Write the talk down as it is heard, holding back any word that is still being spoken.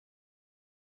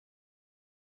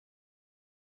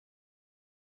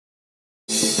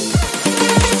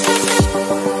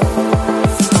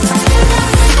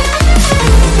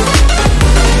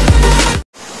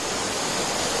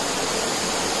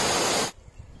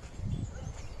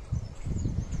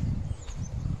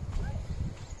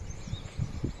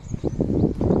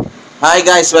Hi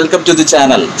guys, welcome to the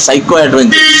channel Psycho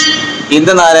Adventures.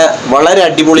 ഇന്ന് ഞാൻ വളരെ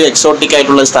അടിപൊളി എക്സോട്ടിക്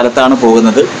ആയിട്ടുള്ള സ്ഥലത്താണ്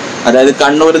പോകുന്നത്. അതായത്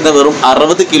കണ്ണൂരിൽ നിന്ന് വെറും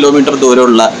 60 കിലോമീറ്റർ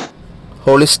ദൂരമുള്ള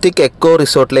ഹോളിസ്റ്റിക് എക്കോ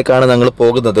റിസോർട്ടിലേക്കാണ് ഞങ്ങൾ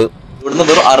പോകുന്നത്. ഇവിടുന്ന്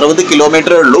വെറും 60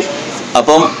 കിലോമീറ്ററേ ഉള്ളൂ.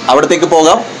 അപ്പം അവിടത്തേക്ക്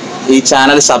പോകാം. ഈ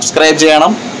ചാനൽ സബ്സ്ക്രൈബ്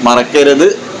ചെയ്യണം, മറക്കരുത്.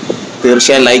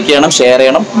 തീർച്ചയായും ലൈക്ക് ചെയ്യണം, ഷെയർ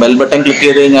ചെയ്യണം. ബെൽ ബട്ടൺ ക്ലിക്ക്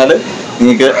ചെയ്ത് കഴിഞ്ഞാൽ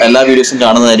നിങ്ങൾക്ക് എല്ലാ വീഡിയോസും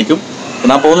കാണുന്നതായിരിക്കും.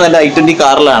 ഞാൻ പോകുന്നത് എൻ്റെ i20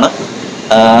 കാറിലാണ്.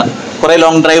 കുറേ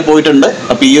ലോങ് ഡ്രൈവ് പോയിട്ടുണ്ട്.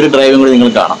 അപ്പോൾ ഈ ഒരു ഡ്രൈവും കൂടി നിങ്ങൾ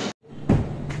കാണാം.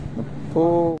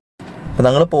 അപ്പോൾ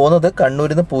ഞങ്ങൾ പോകുന്നത്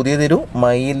കണ്ണൂരിൽ നിന്ന് പുതിയ തെരു,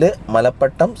 മയിൽ,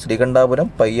 Malappattam, Sreekandapuram,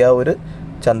 Payyavoor,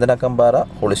 ചന്ദനക്കമ്പാറ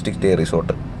holistic stay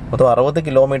resort. മൊത്തം 60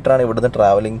 കിലോമീറ്ററാണ് ഇവിടുന്ന്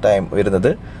ട്രാവലിംഗ് ടൈം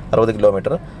വരുന്നത്. 60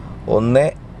 കിലോമീറ്റർ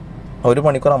 1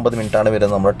 മണിക്കൂർ 50 മിനിറ്റാണ്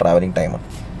വരുന്നത് നമ്മുടെ ട്രാവലിംഗ് ടൈം.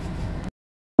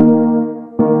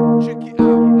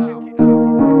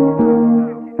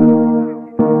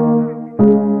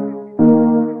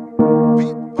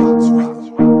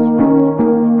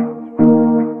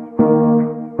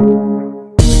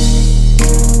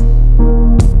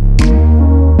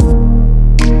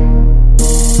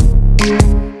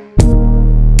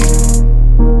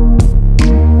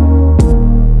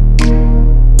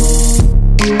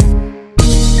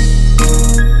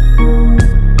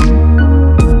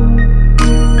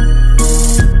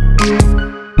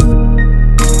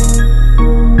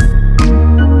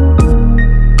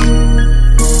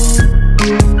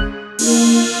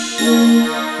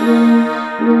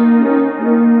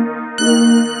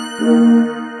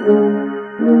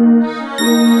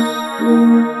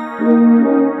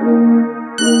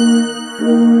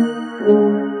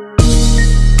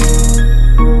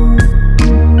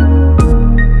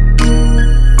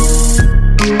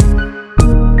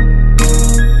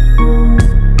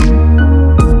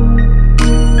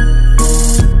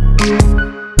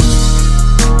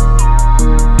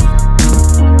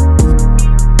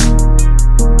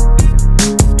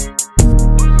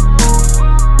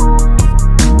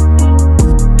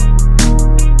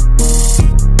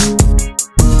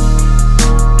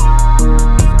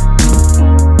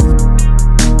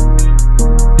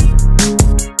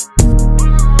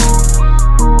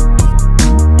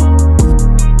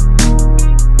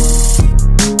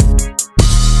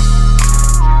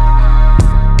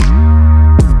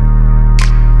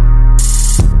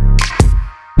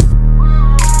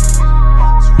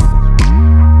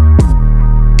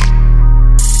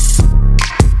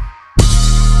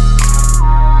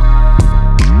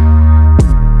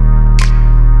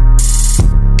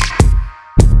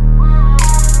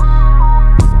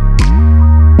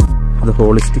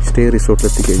 ഹോളിസ്റ്റിക് സ്റ്റേ റിസോർട്ടിൽ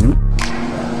എത്തിക്കഴിഞ്ഞു.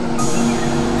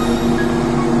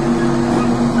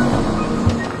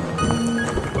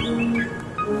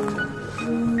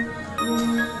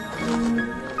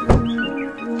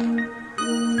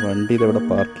 വണ്ടിയിലവിടെ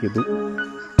പാർക്ക് ചെയ്തു.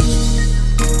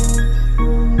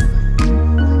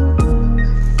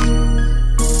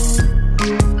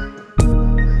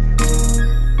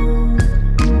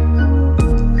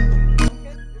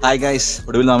 ഹായ് ഗൈസ്,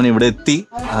 ഒടുവിൽ നമ്മൾ ഇവിടെ എത്തി,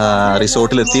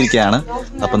 റിസോർട്ടിൽ എത്തിയിരിക്കുകയാണ്.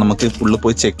 അപ്പം നമുക്ക് ഫുള്ള്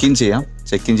പോയി ചെക്ക് ഇൻ ചെയ്യാം.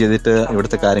 ചെക്ക് ഇൻ ചെയ്തിട്ട്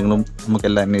ഇവിടുത്തെ കാര്യങ്ങളും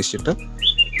നമുക്കെല്ലാം അന്വേഷിച്ചിട്ട്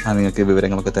നിങ്ങൾക്ക്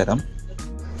വിവരങ്ങളൊക്കെ തരാം.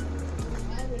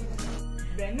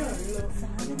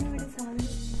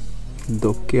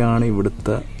 ഇതൊക്കെയാണ്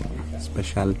ഇവിടുത്തെ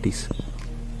സ്പെഷ്യാലിറ്റീസ്.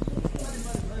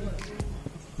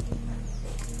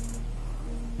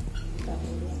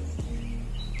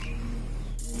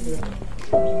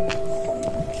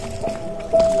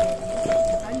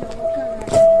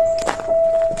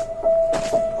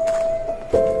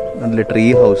 നല്ല ട്രീ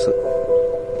ഹൗസ്.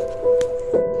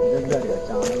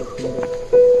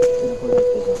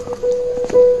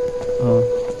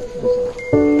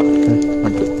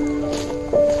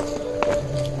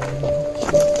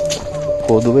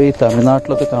 പൊതുവെ ഈ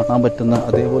തമിഴ്നാട്ടിലൊക്കെ കാണാൻ പറ്റുന്ന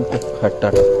അതേപോലത്തെ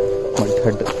ഹട്ടാണ് മഡ്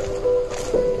ഹട്ട്.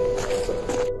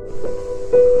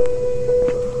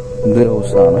 ഇതൊരു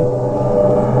ഹൗസാണ്.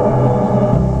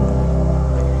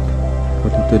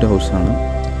 ഇതൊരു ഹൗസാണ്.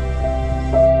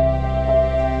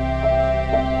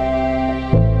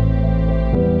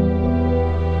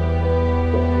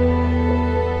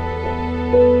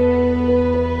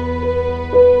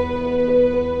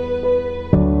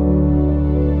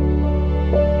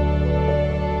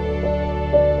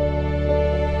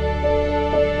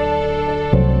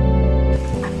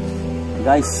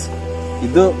 ഗൈസ്,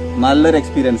 ഇത് നല്ലൊരു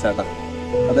എക്സ്പീരിയൻസ് ആട്ടോ.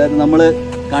 അതായത് നമ്മൾ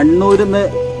കണ്ണൂരിൽ നിന്ന്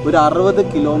ഒരു 60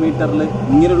 കിലോമീറ്ററിൽ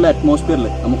ഇങ്ങനെയുള്ള അറ്റ്മോസ്ഫിയറിൽ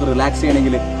നമുക്ക് റിലാക്സ്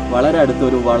ചെയ്യണമെങ്കിൽ വളരെ അടുത്ത്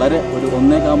ഒരു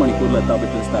 1.25 മണിക്കൂറിൽ എത്താൻ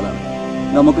പറ്റുന്ന സ്ഥലമാണ്.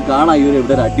 നമുക്ക് കാണാം. ഈ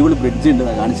ഇവിടെ ഒരു അടിപൊളി ബ്രിഡ്ജ് ഉണ്ട്,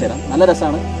 കാണിച്ചു തരാം. നല്ല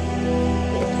രസമാണ്.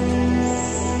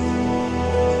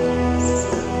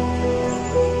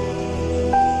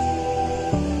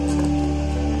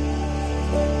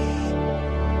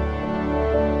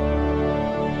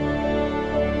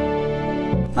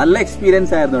 നല്ല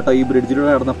എക്സ്പീരിയൻസ് ആയിരുന്നു കേട്ടോ ഈ ബ്രിഡ്ജിലൂടെ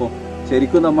നടന്നപ്പോൾ.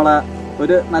 ശരിക്കും നമ്മളെ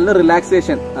ഒരു നല്ല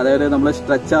റിലാക്സേഷൻ, അതായത് നമ്മൾ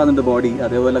സ്ട്രെച്ച് ആവുന്നുണ്ട് ബോഡി,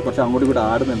 അതേപോലെ കുറച്ച് അങ്ങോട്ടും കൂടെ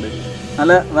ആടുന്നുണ്ട്.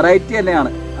 നല്ല വെറൈറ്റി തന്നെയാണ്.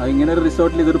 ഇങ്ങനെ ഒരു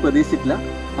റിസോർട്ടിൽ ഇതൊരു പ്രതീക്ഷിച്ചിട്ടില്ല.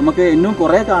 നമുക്ക് ഇന്നും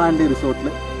കുറേ കാണാനുണ്ട് ഈ റിസോർട്ടിൽ.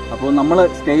 അപ്പോൾ നമ്മൾ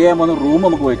സ്റ്റേ ചെയ്യാൻ പോകുന്ന റൂം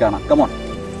നമുക്ക് പോയി കാണാം. കമോൺ.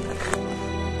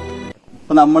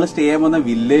 അപ്പോൾ നമ്മൾ സ്റ്റേ ചെയ്യാൻ പോകുന്ന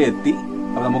വില്ലേജ് എത്തി.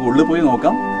 അപ്പോൾ നമുക്ക് ഉള്ളിൽ പോയി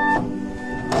നോക്കാം.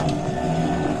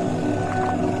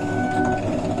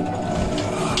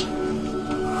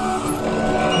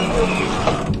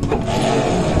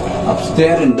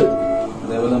 അപ്സ്റ്റെയർ ഉണ്ട്,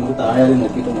 അതേപോലെ നമുക്ക് താഴെ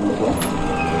നോക്കിയിട്ട് മുകളിൽ പോകാം.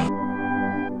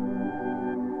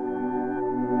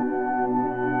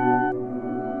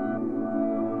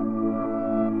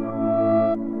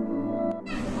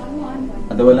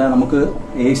 അതുപോലെ നമുക്ക്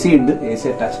AC ഉണ്ട്, AC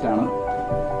അറ്റാച്ച്ഡ് ആണ്.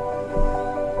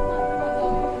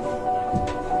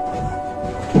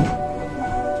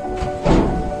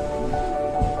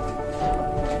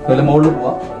 അതുപോലെ മുകളിൽ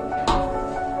പോവാം.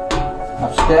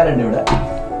 അപ്സ്റ്റെയർ ഉണ്ട് ഇവിടെ.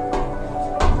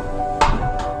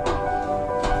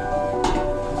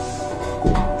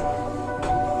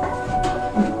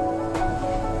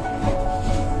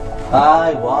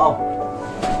 ഹായ്, വാവ്,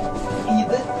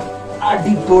 ഇത്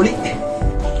അടിപൊളി,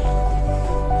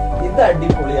 ഇത്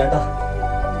അടിപൊളിയാട്ടാ.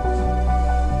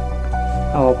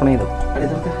 ഓപ്പൺ ചെയ്തു.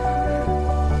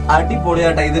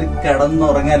 അടിപൊളിയാട്ടാ. ഇത്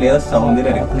കിടന്നുറങ്ങാൻ ഏത്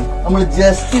സൗന്ദര്യം. നമ്മൾ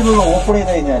ജസ്റ്റ് ഇതൊന്ന് ഓപ്പൺ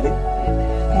ചെയ്ത് കഴിഞ്ഞാല്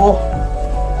ഓ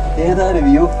ഏതൊരു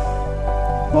വ്യൂ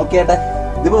നോക്കിയാട്ടെ.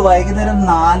 ഇതിപ്പോ വൈകുന്നേരം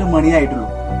 4 മണിയായിട്ടുള്ളൂ.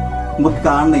 നമുക്ക്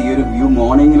കാണുന്ന ഈ ഒരു വ്യൂ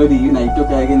മോർണിംഗിൽ ഒരു ഈ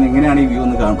നൈറ്റൊക്കെ ആയി എങ്ങനെയാണ് ഈ വ്യൂ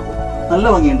എന്ന് കാണും. നല്ല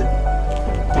ഭംഗിയുണ്ട്.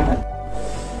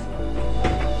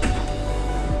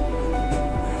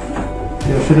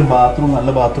 ഒരു ബാത്റൂം,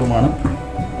 നല്ല ബാത്റൂമാണ്.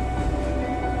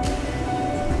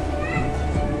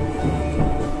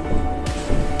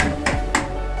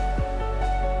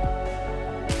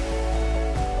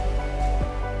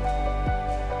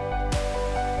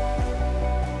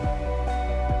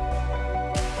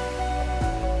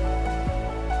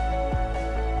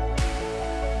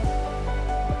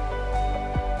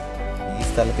 ഈ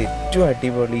സ്ഥലത്ത് ഏറ്റവും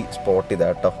അടിപൊളി സ്പോട്ട് ഇതാ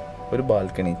കേട്ടോ. ഒരു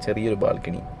ബാൽക്കണി, ചെറിയൊരു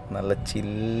ബാൽക്കണി, നല്ല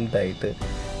ചിൽഡായിട്ട്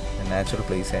നാച്ചുറൽ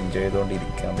പ്ലേസ് എൻജോയ്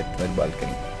ചെയ്തുകൊണ്ടിരിക്കാൻ പറ്റുന്ന ഒരു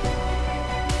ബാൽക്കണി.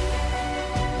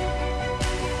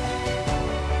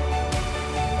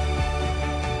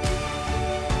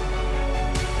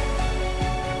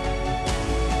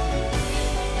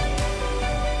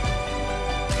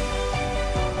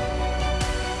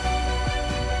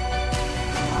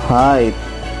 ഹായ്,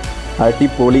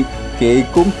 അടിപൊളി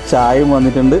കേക്കും ചായയും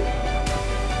വന്നിട്ടുണ്ട്.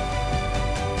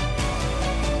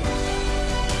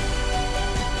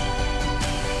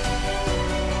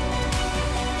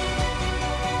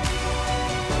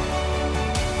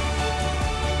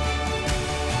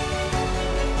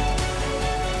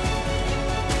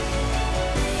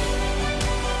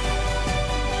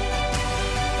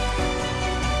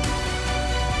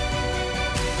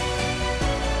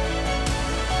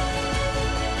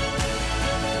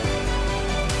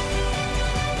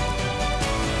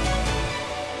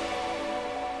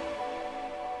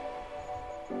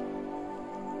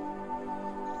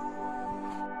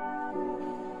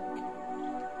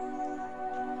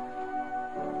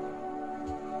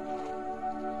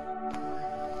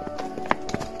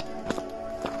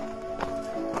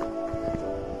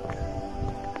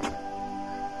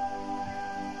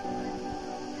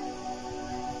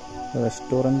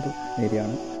 റെസ്റ്റോറൻറ്റ് ഏരിയ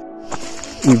ആണ്.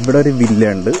 ഇവിടെ ഒരു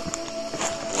വില്ല ഉണ്ട്.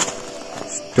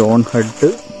 Stone hut,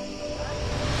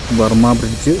 Burma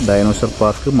bridge, dinosaur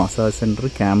park, massage centre,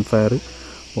 camp fire,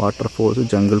 waterfalls,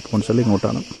 jungle Ponce എല്ലാം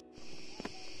ഇങ്ങോട്ടാണ്.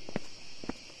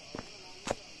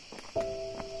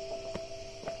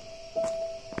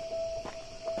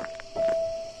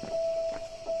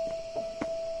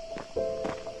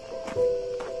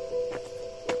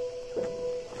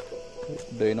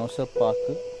 Dinosaur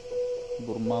park,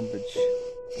 Burma bridge.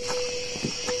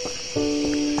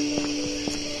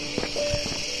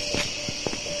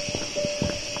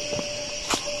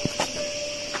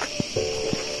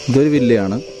 ഇതൊരു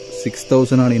വില്ലയാണ്.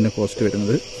 6000 ആണ് ഇതിൻ്റെ കോസ്റ്റ്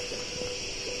വരുന്നത്.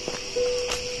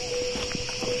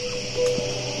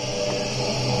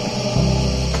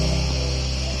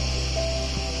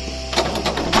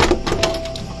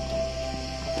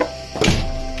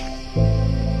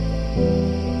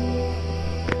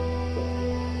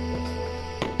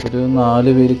 ഒരു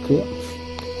 4 പേർക്ക്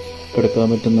എടുക്കാൻ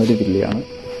പറ്റുന്ന ഒരു വില്ലയാണ്.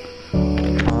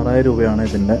 6000 രൂപയാണ്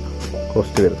ഇതിൻ്റെ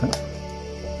കോസ്റ്റ് വരുന്നത്.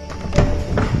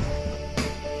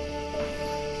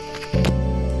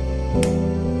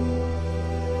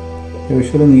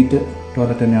 യൂഷ്വലി നീറ്റ്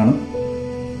ടോയ്ലറ്റ് തന്നെയാണ്.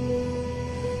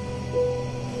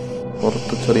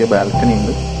 പുറത്ത് ചെറിയ ബാൽക്കണി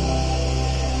ഉണ്ട്.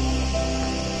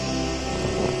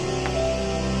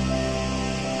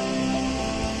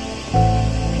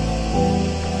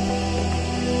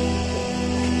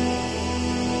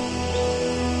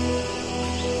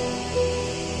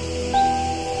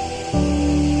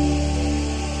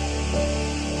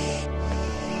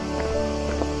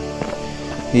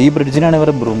 ഈ ബ്രിഡ്ജിനാണ് ഇവർ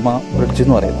ബുർമ ബ്രിഡ്ജ്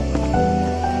എന്ന് പറയുന്നത്.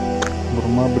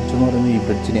 ബുർമ ബ്രിഡ്ജ് എന്ന് പറയുന്നത് ഈ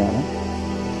ബ്രിഡ്ജിനെയാണ്.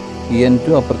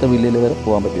 ടു അപ്പുറത്തെ വില്ലയിൽ വരെ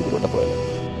പോകാൻ പറ്റും ഇതിലൂടെ പോയാൽ.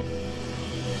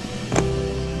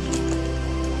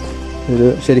 ഒരു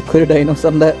ശരിക്കും ഒരു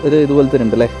ഡൈനോസറിൻ്റെ ഒരു ഇതുപോലത്തെ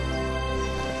ഉണ്ടല്ലേ.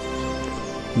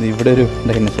 ഇവിടെ ഒരു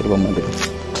ഡൈനോസർ ബൊമ്മ ഉണ്ട്.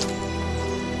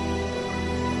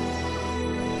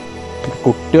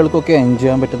 കുട്ടികൾക്കൊക്കെ എൻജോയ്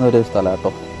ചെയ്യാൻ പറ്റുന്ന ഒരു സ്ഥലം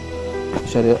കേട്ടോ.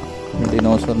 പക്ഷെ ഒരു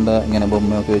ഡൈനോസറിൻ്റെ ഇങ്ങനെ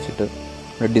ബൊമ്മയൊക്കെ വെച്ചിട്ട്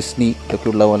ഡിസ്നി ഒക്കെ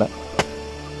ഉള്ള പോലെ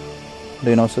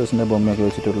ഡൈനോസേഴ്സിൻ്റെ ബൊമ്മയൊക്കെ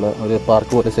വെച്ചിട്ടുള്ള ഒരു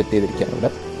പാർക്ക് പോലെ സെറ്റ് ചെയ്തിരിക്കുകയാണ് ഇവിടെ.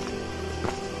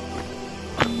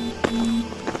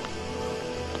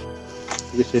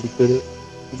 ഇത് ശരിക്കൊരു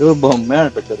ഇത് ബൊമ്മയാണ്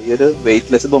കേട്ടോ. ചെറിയൊരു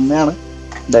വെയ്റ്റ്ലെസ് ബൊമ്മയാണ്.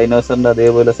 ഡൈനോസറിൻ്റെ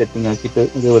അതേപോലെ സെറ്റിംഗ് ആക്കിയിട്ട്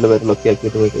ഇതേപോലെ വിരലൊക്കെ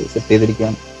ആക്കിയിട്ട് സെറ്റ്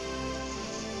ചെയ്തിരിക്കുകയാണ്.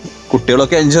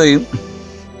 കുട്ടികളൊക്കെ എൻജോയ് ചെയ്യും.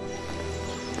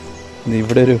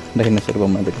 ഇവിടെ ഒരു ഡൈനോസർ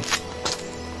ബൊമ്മ ഉണ്ട്.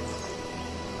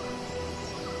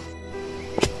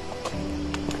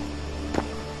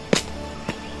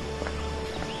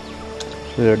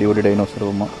 ഒരു അടിപൊളി ഡൈനോസർ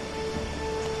ബൊമ്മ.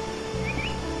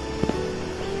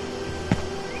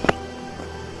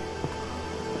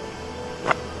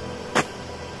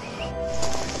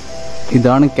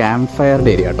 ഇതാണ് ക്യാമ്പ്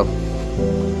ഫയറിൻ്റെ ഏരിയ കേട്ടോ.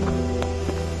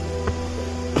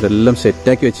 ഇതെല്ലാം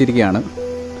സെറ്റാക്കി വെച്ചിരിക്കുകയാണ്.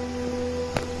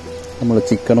 നമ്മൾ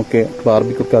ചിക്കനൊക്കെ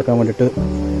ബാർബിക്കൊക്കെ ആക്കാൻ വേണ്ടിയിട്ട്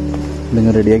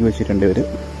ഇതിങ്ങനെ റെഡിയാക്കി വെച്ചിട്ടുണ്ട് ഇവർ.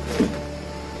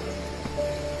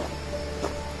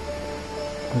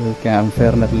 ക്യാമ്പ്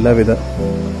ഫയറിന് എല്ലാവിധ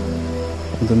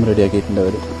ഇതും റെഡിയാക്കിയിട്ടുണ്ട്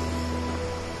അവർ.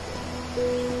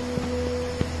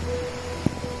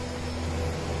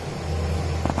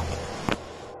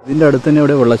 ഇതിൻ്റെ അടുത്ത് തന്നെ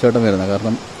ഇവിടെ വെള്ളച്ചാട്ടം വരുന്നത്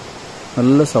കാരണം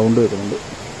നല്ല സൗണ്ട് വരുന്നുണ്ട്.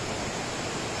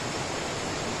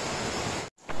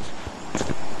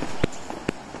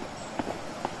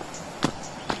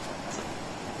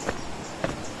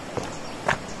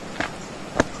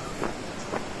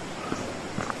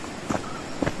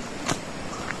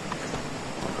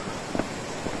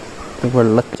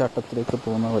 വെള്ളച്ചാട്ടത്തിലേക്ക്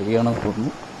പോകുന്ന വഴിയാണെന്ന്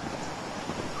തോന്നുന്നു.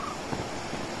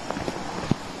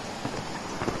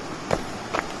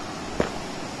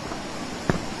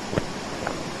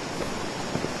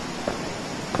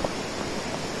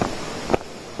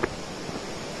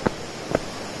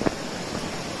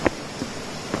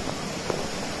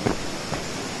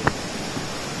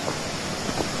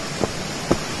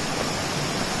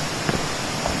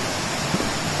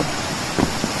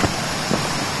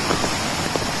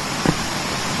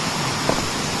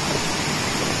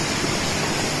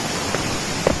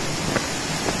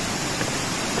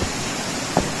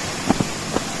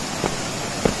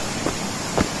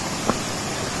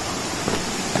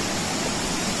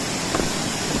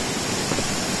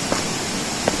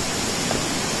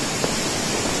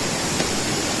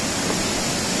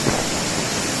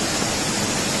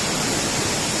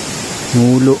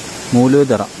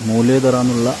 മൂലേതറ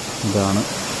എന്നുള്ള ഇതാണ്.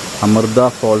 അമൃത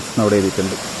ഫോൾസ് എന്ന് അവിടെ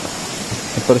എഴുതിയിട്ടുണ്ട്.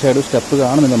 ഇപ്പോൾ സൈഡ് സ്റ്റെപ്പ്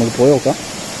കാണുന്നുണ്ട്, നമുക്ക് പോയി നോക്കാം.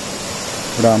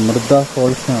 ഇവിടെ അമൃത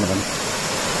ഫോൾസ് എന്നാണ്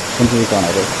നമുക്ക്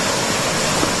കാണാമല്ലോ.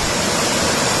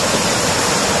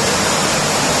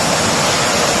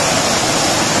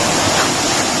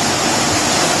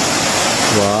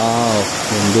 വാവ്,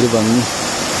 എന്തൊരു ഭംഗി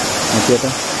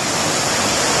നോക്കിയേട്ടാ.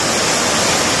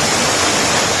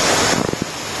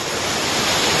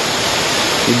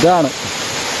 ഇതാണ്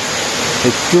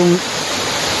ഏറ്റവും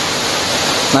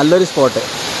നല്ലൊരു സ്പോട്ട്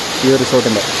ഈ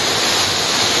റിസോർട്ടിൻ്റെ.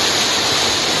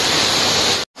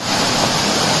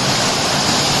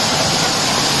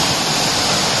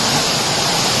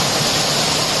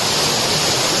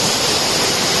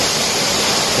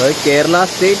 കേരള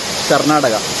സ്റ്റേറ്റ്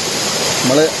കർണാടക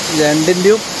നമ്മൾ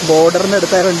രണ്ടിൻ്റെയും ബോർഡറിന്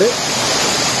എടുത്തായതുകൊണ്ട്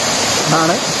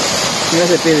ആണ് ഇങ്ങനെ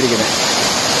സെറ്റ് ചെയ്തിരിക്കുന്നത്.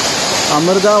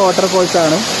 അമൃത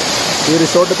വാട്ടർഫോൾസാണ് ഈ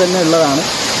റിസോർട്ടിൽ തന്നെ ഉള്ളതാണ്.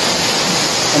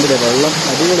 കണ്ടില്ലേ, വെള്ളം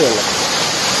അടിപൊളി വെള്ളം.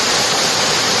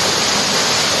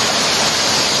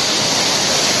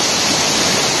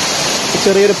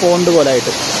 ചെറിയൊരു പോണ്ട് പോലെ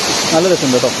ആയിട്ട് നല്ല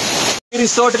രസമുണ്ട് കേട്ടോ. ഈ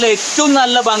റിസോർട്ടിലെ ഏറ്റവും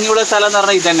നല്ല ഭംഗിയുള്ള സ്ഥലം എന്ന്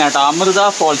പറഞ്ഞാൽ ഇത് തന്നെ കേട്ടോ, അമൃത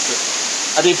ഫോൾസ്.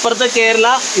 അത് ഇപ്പുറത്തെ കേരള,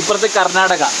 ഇപ്പുറത്തെ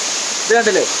കർണാടക. ഇത്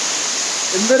കണ്ടില്ലേ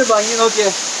എന്തൊരു ഭംഗി നോക്കിയേ.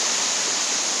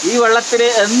 ഈ വെള്ളത്തിൽ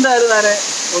എന്തായാലും ഞാൻ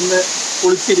ഒന്ന്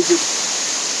കുളിച്ചിരിക്കും,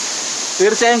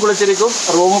 തീർച്ചയായും കുളിച്ചിരിക്കും.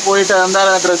 റൂമിൽ പോയിട്ട്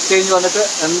എന്തായാലും ഡ്രസ് ചേഞ്ച് വന്നിട്ട്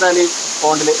എന്തായാലും ഈ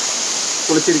പോണ്ടിൽ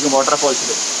കുളിച്ചിരിക്കും,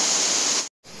 വാട്ടർഫോൾസിൽ.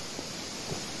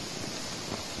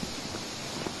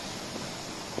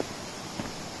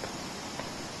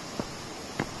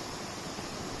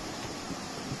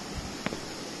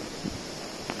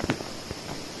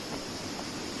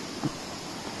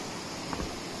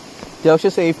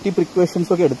 അത്യാവശ്യം സേഫ്റ്റി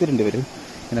പ്രിക്കോഷൻസൊക്കെ എടുത്തിട്ടുണ്ട് ഇവർ.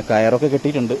 പിന്നെ കയറൊക്കെ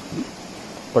കെട്ടിയിട്ടുണ്ട്,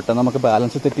 പെട്ടെന്ന് നമുക്ക്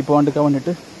ബാലൻസ് തെറ്റിപ്പോകാണ്ടിരിക്കാൻ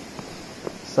വേണ്ടിയിട്ട്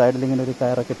സൈഡിൽ ഇങ്ങനെ ഒരു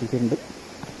കയറൊക്കെ കെട്ടിയിട്ടുണ്ട്.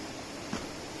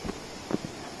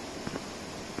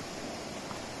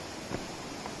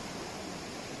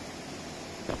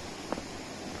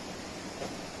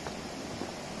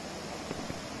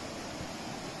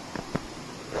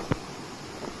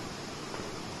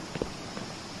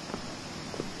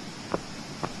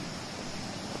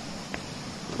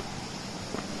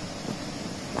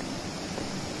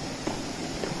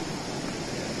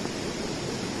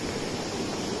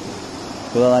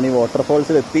 ഇപ്പോൾ ഞാൻ ഈ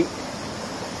വാട്ടർഫോൾസിലെത്തി.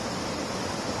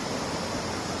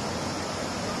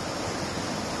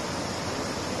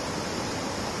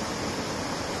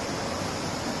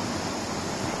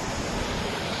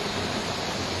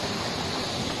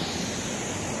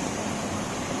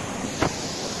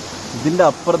 ഇതിൻ്റെ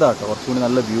അപ്പുറത്താട്ടോ കുറച്ചുകൂടി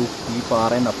നല്ല വ്യൂ. ഈ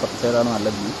പാറേൻ്റെ അപ്പുറത്തെ സൈഡാണ് നല്ല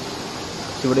വ്യൂ.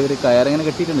 പക്ഷെ ഇവിടെ ഒരു കയറിങ്ങനെ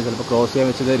കെട്ടിയിട്ടുണ്ട്, ചിലപ്പോൾ ക്രോസ് ചെയ്യാൻ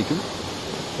വെച്ചതായിരിക്കും.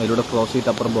 അതിലൂടെ ക്രോസ്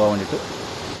ചെയ്തിട്ട് അപ്പുറം പോകാൻ വേണ്ടിയിട്ട്.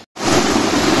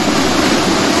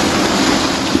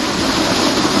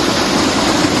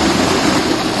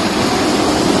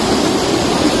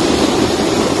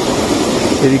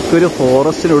 ശരിക്കൊരു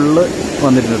ഫോറസ്റ്റിനുള്ളിൽ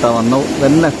വന്നിട്ടുണ്ട് കേട്ടോ. വന്ന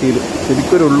തന്നെ ഫീൽ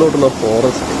ശരിക്കൊരു ഉള്ളോട്ടുള്ള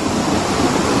ഫോറസ്റ്റ്.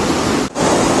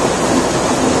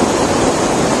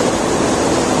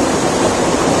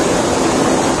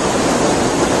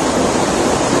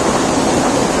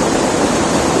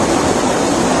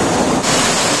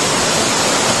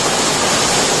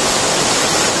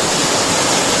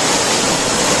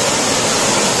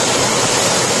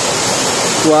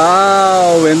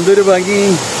 വാവ്, എന്തൊരു ഭംഗി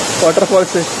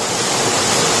വാട്ടർഫോൾസ്.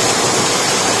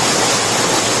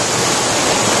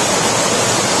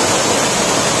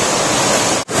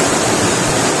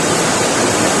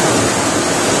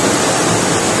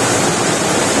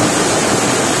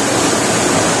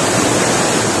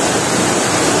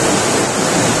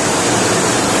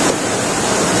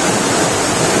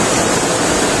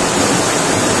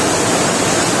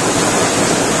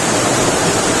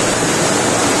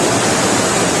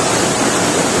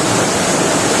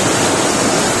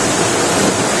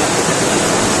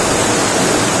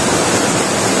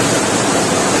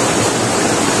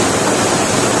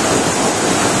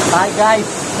 ഹായ്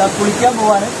ഗായ്സ്, കുളിക്കാൻ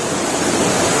പോവാണ്.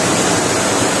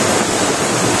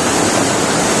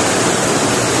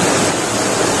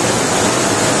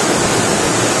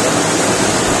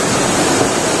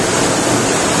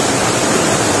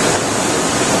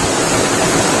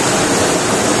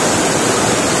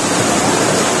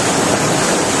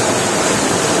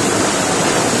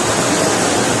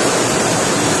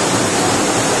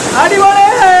 അടിപൊളി.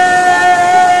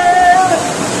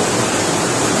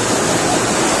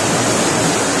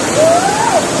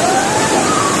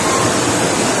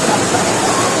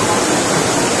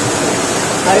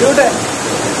 അതിലൂടെ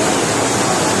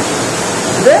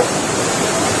ഇത്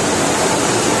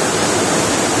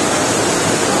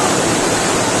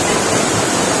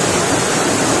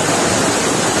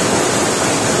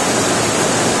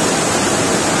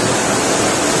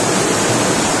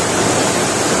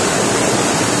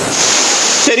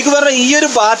ശരിക്കും പറഞ്ഞാൽ ഈ ഒരു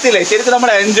പാത്തില്ലേ ശരിക്കും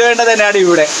നമ്മൾ എൻജോയ് ചെയ്യേണ്ടത് തന്നെയാണ്.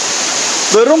 ഇവിടെ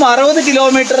വെറും 60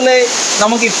 കിലോമീറ്ററിൽ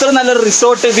നമുക്ക് ഇത്ര നല്ലൊരു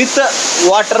റിസോർട്ട് വിത്ത്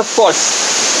വാട്ടർഫോൾസ്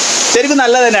ശരിക്കും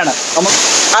നല്ലത് തന്നെയാണ്. നമുക്ക്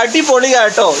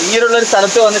അടിപൊളിയായിട്ടോ ഇങ്ങനെയുള്ളൊരു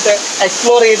സ്ഥലത്ത് വന്നിട്ട്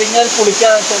എക്സ്പ്ലോർ ചെയ്ത് ഇങ്ങനെ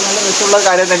കുളിക്കാൻ നല്ല രസമുള്ള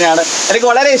കാര്യം തന്നെയാണ്. എനിക്ക്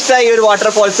വളരെ ഇഷ്ടമായി ഈ ഒരു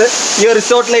വാട്ടർഫോൾസ്. ഈ ഒരു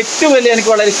റിസോർട്ടിലെ ഏറ്റവും വലിയ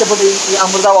എനിക്ക് വളരെ ഇഷ്ടപ്പെട്ട ഈ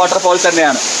അമൃത വാട്ടർഫോൾസ്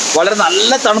തന്നെയാണ്. വളരെ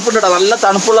നല്ല തണുപ്പുണ്ട് കേട്ടോ, നല്ല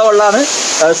തണുപ്പുള്ള വെള്ളമാണ്.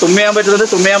 സ്വിം ചെയ്യാൻ പറ്റുന്നത്,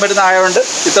 സ്വിം ചെയ്യാൻ പറ്റുന്ന ആയതുകൊണ്ട്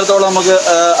ഇത്രത്തോളം നമുക്ക്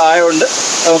ആയതുകൊണ്ട്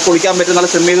കുളിക്കാൻ പറ്റും, നല്ല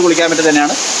സ്വിം ചെയ്ത് കുളിക്കാൻ പറ്റും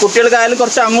തന്നെയാണ്. കുട്ടികൾക്കായാലും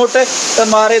കുറച്ച് അങ്ങോട്ട്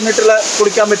മാറി നിന്നിട്ടുള്ള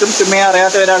കുളിക്കാൻ പറ്റും. സ്വിം ചെയ്യാൻ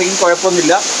അറിയാത്തവരാണെങ്കിൽ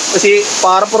കുഴപ്പമൊന്നുമില്ല. പക്ഷേ ഈ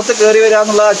പാറപ്പുറത്ത് കയറി വരിക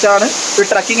എന്നുള്ളത് വെച്ചാണ് ഒരു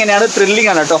ട്രക്കിംഗ് തന്നെയാണ്,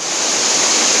 ത്രില്ലിംഗ് ആണ് കേട്ടോ.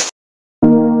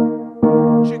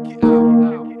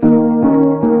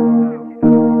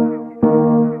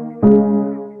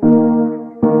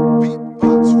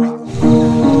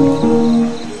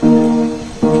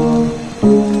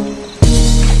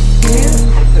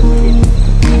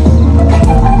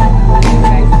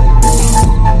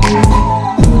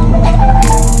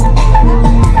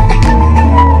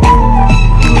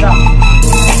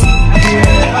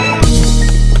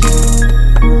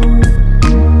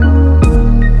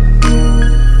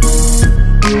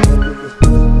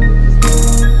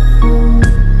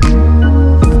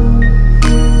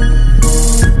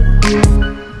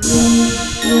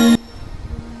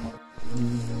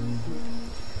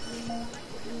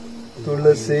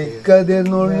 തുളസിക്കതിർ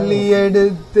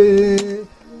നുള്ളിയെടുത്ത്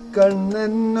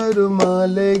കണ്ണനൊരു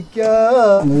മാലയ്ക്കാ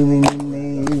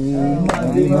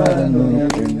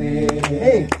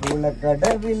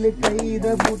കുളക്കടവിൽ കൈത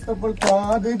പൂത്തപ്പോൾ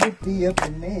കാത് കുത്തിയ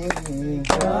പെണ്ണേ,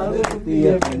 കാത്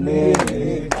കുത്തിയ പെണ്ണേ,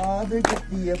 കാത്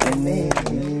കുത്തിയ പെണ്ണേ.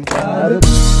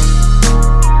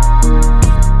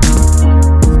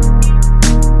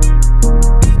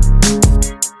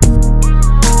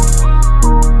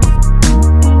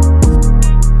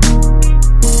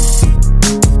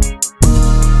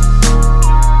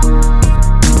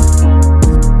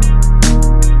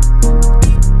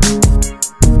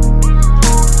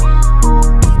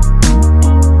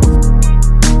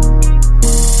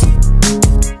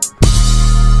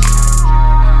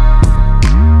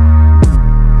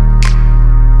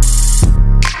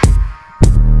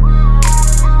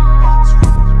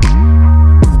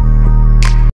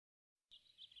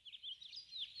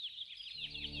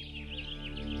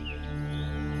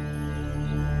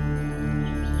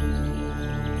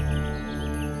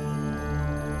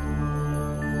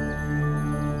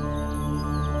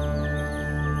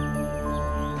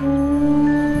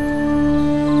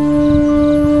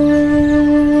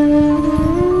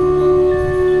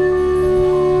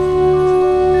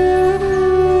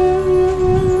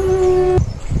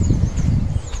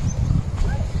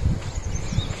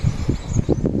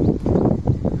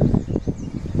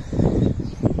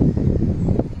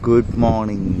 Good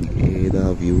morning. ഏതാ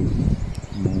വ്യൂ,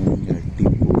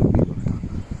 അടിപൊളി.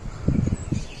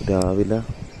 രാവിലെ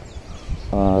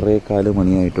 6:15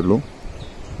 മണിയായിട്ടുള്ളൂ.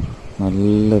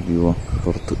 നല്ല വ്യൂ ആണ്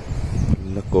പുറത്ത്,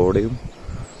 നല്ല കോടയും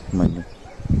മഞ്ഞും.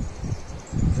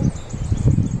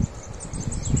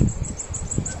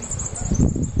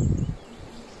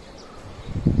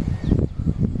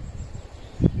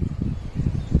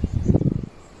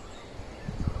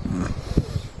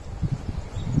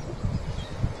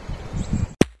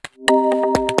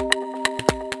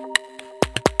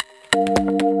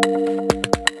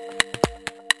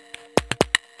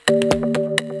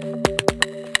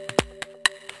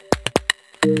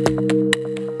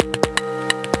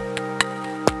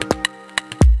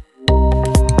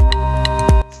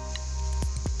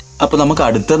 അപ്പോൾ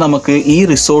നമുക്ക് ഈ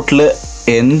റിസോർട്ടിൽ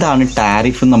എന്താണ്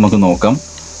ടാരിഫ് നമുക്ക് നോക്കാം.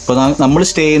 അപ്പോൾ നമ്മൾ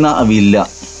സ്റ്റേ ചെയ്യുന്ന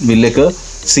വില്ലക്ക്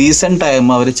സീസൺ ടൈം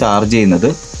അവർ ചാർജ് ചെയ്യുന്നത്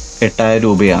 8,000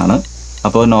 രൂപയാണ്.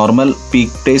 അപ്പോൾ നോർമൽ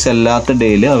പീക്ക് ഡേയ്സ് അല്ലാത്ത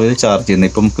ഡേയിൽ അവർ ചാർജ് ചെയ്യുന്നത്.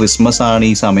 ഇപ്പം ക്രിസ്മസ് ആണ്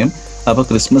ഈ സമയം, അപ്പോൾ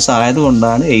ക്രിസ്മസ്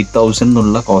ആയതുകൊണ്ടാണ് 8,000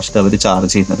 എന്നുള്ള കോസ്റ്റ് അവർ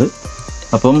ചാർജ് ചെയ്യുന്നത്.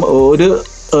 അപ്പം ഒരു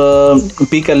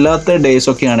പീക്ക് അല്ലാത്ത ഡേയ്സ്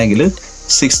ഒക്കെ ആണെങ്കിൽ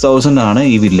 6,000 ആണ്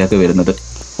ഈ വില്ലൊക്കെ വരുന്നത്.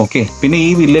 ഓക്കെ, പിന്നെ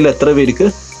ഈ വില്ലയിൽ എത്ര പേർക്ക്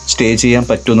സ്റ്റേ ചെയ്യാൻ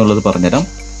പറ്റും എന്നുള്ളത് പറഞ്ഞുതരാം.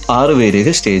 6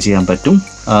 പേർക്ക് സ്റ്റേ ചെയ്യാൻ പറ്റും.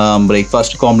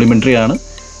 ബ്രേക്ക്ഫാസ്റ്റ് കോംപ്ലിമെൻ്ററി ആണ്.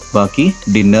 ബാക്കി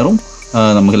ഡിന്നറും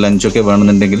നമുക്ക് ലഞ്ചൊക്കെ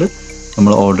വേണമെന്നുണ്ടെങ്കിൽ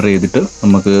നമ്മൾ ഓർഡർ ചെയ്തിട്ട്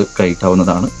നമുക്ക്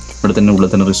കഴിക്കാവുന്നതാണ്. ഇവിടെ തന്നെ ഉള്ളിൽ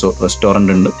തന്നെ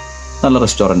റെസ്റ്റോറൻ്റ് ഉണ്ട്, നല്ല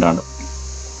റെസ്റ്റോറൻ്റ് ആണ്.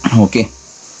 ഓക്കെ,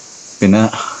 പിന്നെ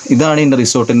ഇതാണ് ഇതിൻ്റെ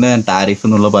റിസോർട്ടിൻ്റെ ടാരിഫ്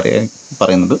എന്നുള്ള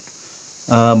പറയുന്നത്.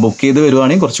 ബുക്ക് ചെയ്ത്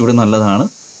വരുവാണെങ്കിൽ കുറച്ചുകൂടി നല്ലതാണ്.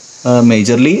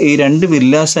 മേജർലി ഈ 2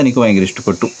 വില്ലാസ് എനിക്ക് ഭയങ്കര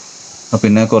ഇഷ്ടപ്പെട്ടു.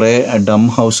 പിന്നെ കുറേ ഡം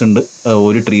ഹൗസ് ഉണ്ട്,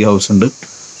 ഒരു ട്രീ ഹൗസ് ഉണ്ട്.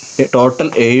 ടോട്ടൽ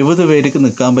 70 പേർക്ക്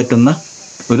നിൽക്കാൻ പറ്റുന്ന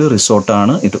ഒരു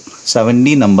റിസോർട്ടാണ് ഇത്.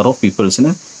 70 നമ്പർ ഓഫ്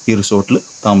പീപ്പിൾസിന് ഈ റിസോർട്ടിൽ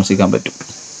താമസിക്കാൻ പറ്റും.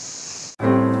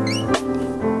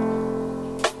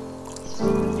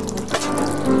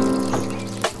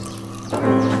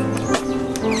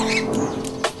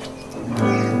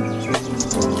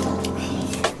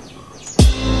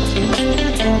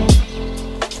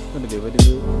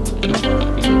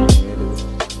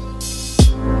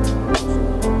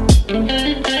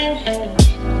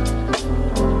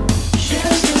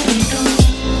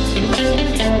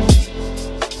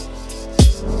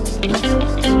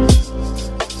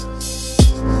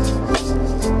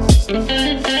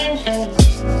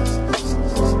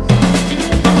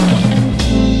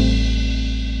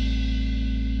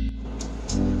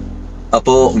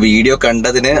 അപ്പോൾ വീഡിയോ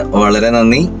കണ്ടതിന് വളരെ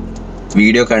നന്ദി.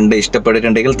 വീഡിയോ കണ്ട്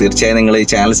ഇഷ്ടപ്പെട്ടിട്ടുണ്ടെങ്കിൽ തീർച്ചയായും നിങ്ങൾ ഈ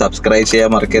ചാനൽ സബ്സ്ക്രൈബ് ചെയ്യാൻ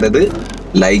മറക്കരുത്.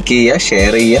 ലൈക്ക് ചെയ്യുക,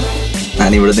 ഷെയർ ചെയ്യുക.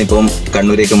 ഞാൻ ഇവിടുന്ന് ഇപ്പം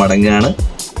കണ്ണൂരേക്ക് മടങ്ങുകയാണ്.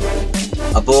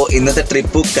 അപ്പോൾ ഇന്നത്തെ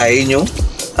ട്രിപ്പ് കഴിഞ്ഞു.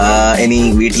 ഇനി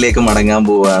വീട്ടിലേക്ക് മടങ്ങാൻ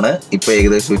പോവുകയാണ്. ഇപ്പോൾ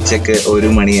ഏകദേശം ഉച്ചക്ക്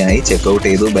 1 മണിയായി. ചെക്കൗട്ട്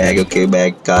ചെയ്തു,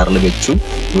 ബാഗ് കാറിൽ വെച്ചു,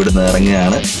 ഇവിടുന്ന്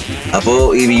ഇറങ്ങുകയാണ്. അപ്പോൾ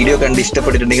ഈ വീഡിയോ കണ്ട്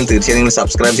ഇഷ്ടപ്പെട്ടിട്ടുണ്ടെങ്കിൽ തീർച്ചയായും നിങ്ങൾ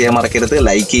സബ്സ്ക്രൈബ് ചെയ്യാൻ മറക്കരുത്.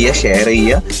 ലൈക്ക് ചെയ്യുക, ഷെയർ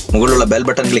ചെയ്യുക. മുകളിലുള്ള ബെൽ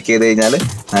ബട്ടൺ ക്ലിക്ക് ചെയ്ത് കഴിഞ്ഞാൽ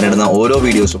ഞാനിടുന്ന ഓരോ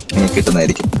വീഡിയോസും നിങ്ങൾക്ക്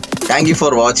കിട്ടുന്നതായിരിക്കും. Thank you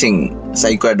for watching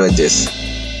psycho adventures.